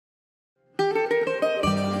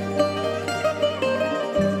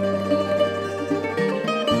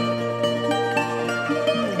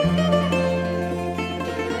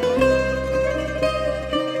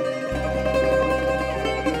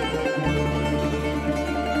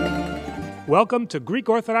Welcome to Greek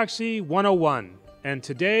Orthodoxy 101. And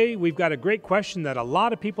today we've got a great question that a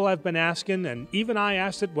lot of people have been asking, and even I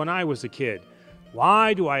asked it when I was a kid.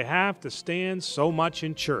 Why do I have to stand so much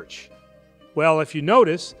in church? Well, if you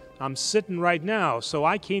notice, I'm sitting right now, so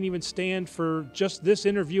I can't even stand for just this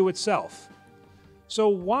interview itself. So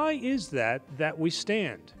why is that we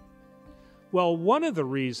stand? Well, one of the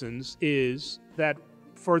reasons is that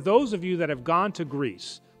for those of you that have gone to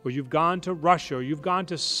Greece, or you've gone to Russia, or you've gone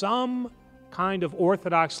to some kind of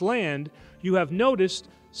Orthodox land, you have noticed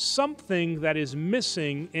something that is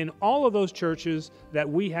missing in all of those churches that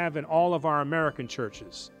we have in all of our American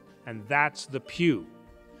churches, and that's the pew.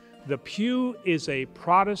 The pew is a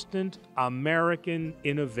Protestant American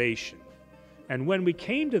innovation. And when we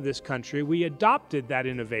came to this country, we adopted that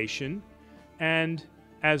innovation, and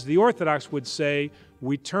as the Orthodox would say,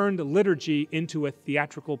 we turned liturgy into a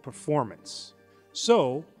theatrical performance.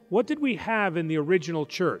 So, what did we have in the original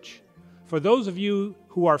church? For those of you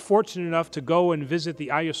who are fortunate enough to go and visit the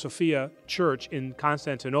Hagia Sophia Church in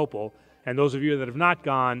Constantinople, and those of you that have not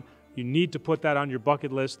gone, you need to put that on your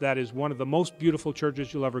bucket list. That is one of the most beautiful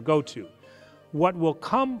churches you'll ever go to. What will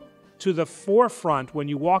come to the forefront when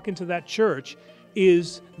you walk into that church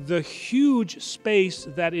is the huge space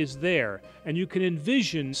that is there. And you can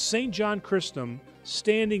envision St. John Chrysostom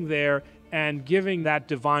standing there and giving that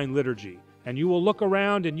divine liturgy. And you will look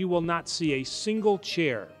around and you will not see a single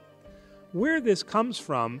chair. Where this comes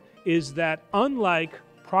from is that unlike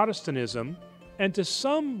Protestantism, and to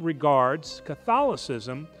some regards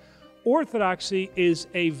Catholicism, Orthodoxy is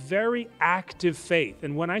a very active faith.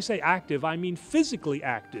 And when I say active, I mean physically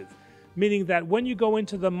active, meaning that when you go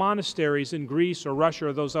into the monasteries in Greece or Russia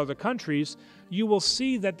or those other countries, you will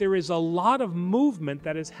see that there is a lot of movement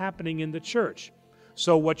that is happening in the church.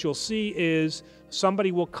 So what you'll see is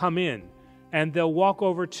somebody will come in and they'll walk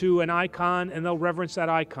over to an icon and they'll reverence that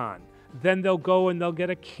icon. Then they'll go and they'll get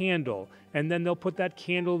a candle, and then they'll put that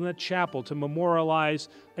candle in the chapel to memorialize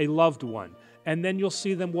a loved one. And then you'll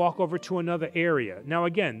see them walk over to another area. Now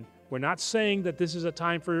again, we're not saying that this is a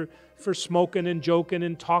time for smoking and joking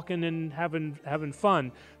and talking and having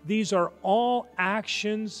fun. These are all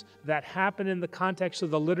actions that happen in the context of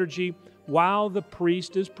the liturgy while the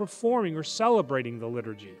priest is performing or celebrating the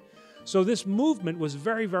liturgy. So this movement was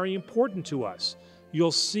very, very important to us.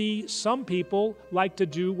 You'll see some people like to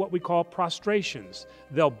do what we call prostrations.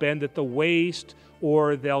 They'll bend at the waist,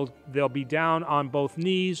 or they'll be down on both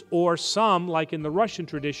knees, or some, like in the Russian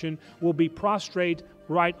tradition, will be prostrate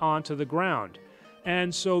right onto the ground.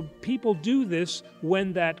 And so people do this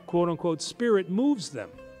when that quote-unquote spirit moves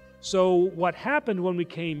them. So what happened when we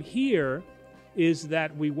came here is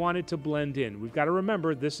that we wanted to blend in. We've got to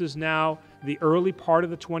remember, this is now the early part of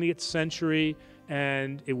the 20th century,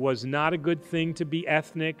 and it was not a good thing to be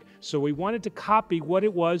ethnic, so we wanted to copy what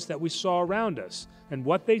it was that we saw around us. And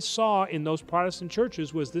what they saw in those Protestant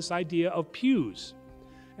churches was this idea of pews.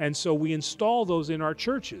 And so we install those in our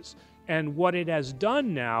churches. And what it has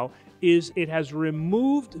done now is it has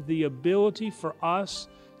removed the ability for us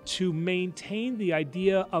to maintain the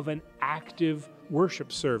idea of an active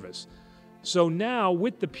worship service. So now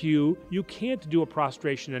with the pew, you can't do a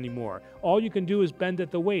prostration anymore. All you can do is bend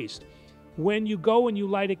at the waist. When you go and you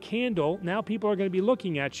light a candle, now people are going to be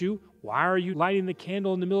looking at you. Why are you lighting the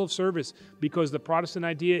candle in the middle of service? Because the Protestant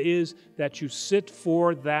idea is that you sit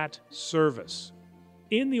for that service.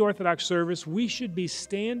 In the Orthodox service, we should be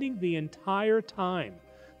standing the entire time.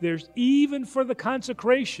 There's even for the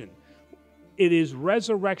consecration. It is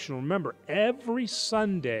resurrection. Remember, every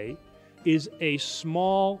Sunday is a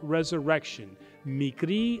small resurrection.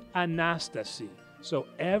 Mikri Anastasi. So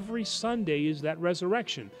every Sunday is that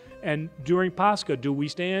resurrection. And during Pascha, do we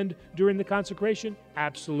stand during the consecration?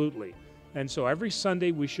 Absolutely. And so every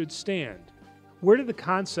Sunday we should stand. Where did the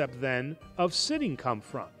concept then of sitting come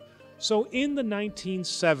from? So in the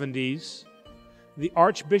 1970s, the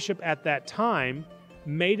Archbishop at that time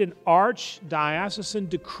made an archdiocesan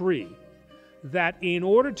decree that in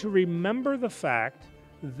order to remember the fact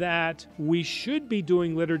that we should be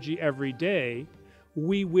doing liturgy every day,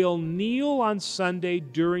 we will kneel on Sunday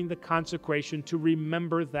during the consecration to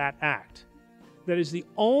remember that act. That is the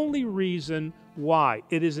only reason why.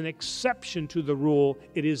 It is an exception to the rule.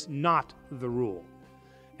 It is not the rule.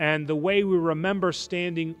 And the way we remember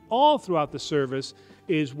standing all throughout the service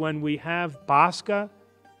is when we have Pascha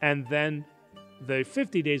and then the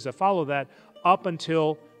 50 days that follow that up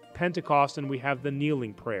until Pentecost, and we have the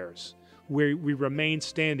kneeling prayers where we remain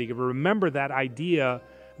standing. And remember that idea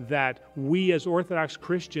that we as Orthodox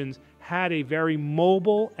Christians had a very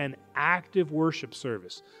mobile and active worship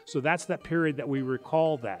service. So that's that period that we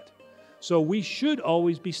recall that. So we should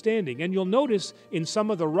always be standing. And you'll notice in some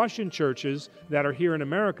of the Russian churches that are here in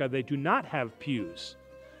America, they do not have pews.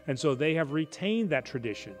 And so they have retained that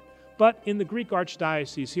tradition. But in the Greek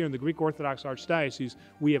Archdiocese, here in the Greek Orthodox Archdiocese,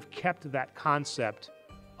 we have kept that concept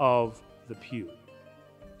of the pew.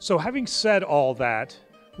 So having said all that,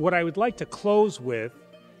 what I would like to close with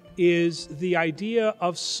is the idea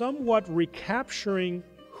of somewhat recapturing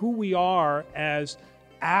who we are as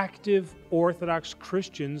active Orthodox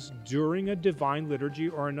Christians during a divine liturgy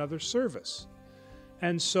or another service.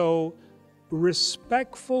 And so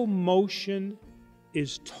respectful motion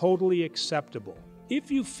is totally acceptable. If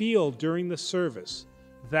you feel during the service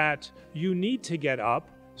that you need to get up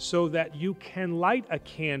so that you can light a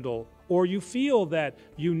candle, or you feel that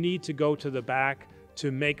you need to go to the back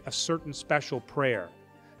to make a certain special prayer,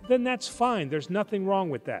 then that's fine. There's nothing wrong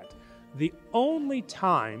with that. The only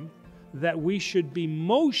time that we should be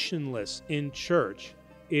motionless in church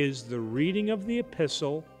is the reading of the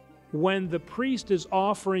epistle, when the priest is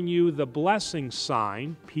offering you the blessing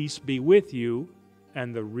sign, peace be with you,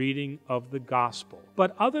 and the reading of the gospel.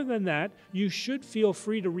 But other than that, you should feel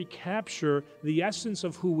free to recapture the essence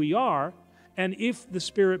of who we are. And if the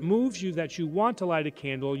Spirit moves you that you want to light a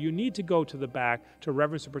candle, you need to go to the back to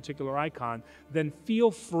reverence a particular icon, then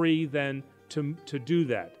feel free then to do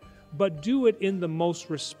that. But do it in the most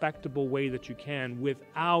respectable way that you can,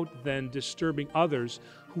 without then disturbing others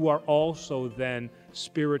who are also then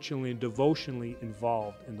spiritually and devotionally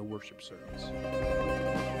involved in the worship service.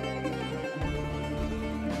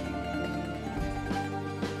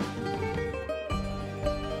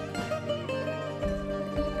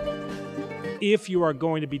 If you are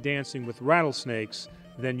going to be dancing with rattlesnakes,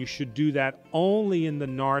 then you should do that only in the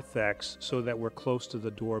narthex so that we're close to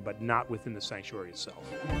the door, but not within the sanctuary itself.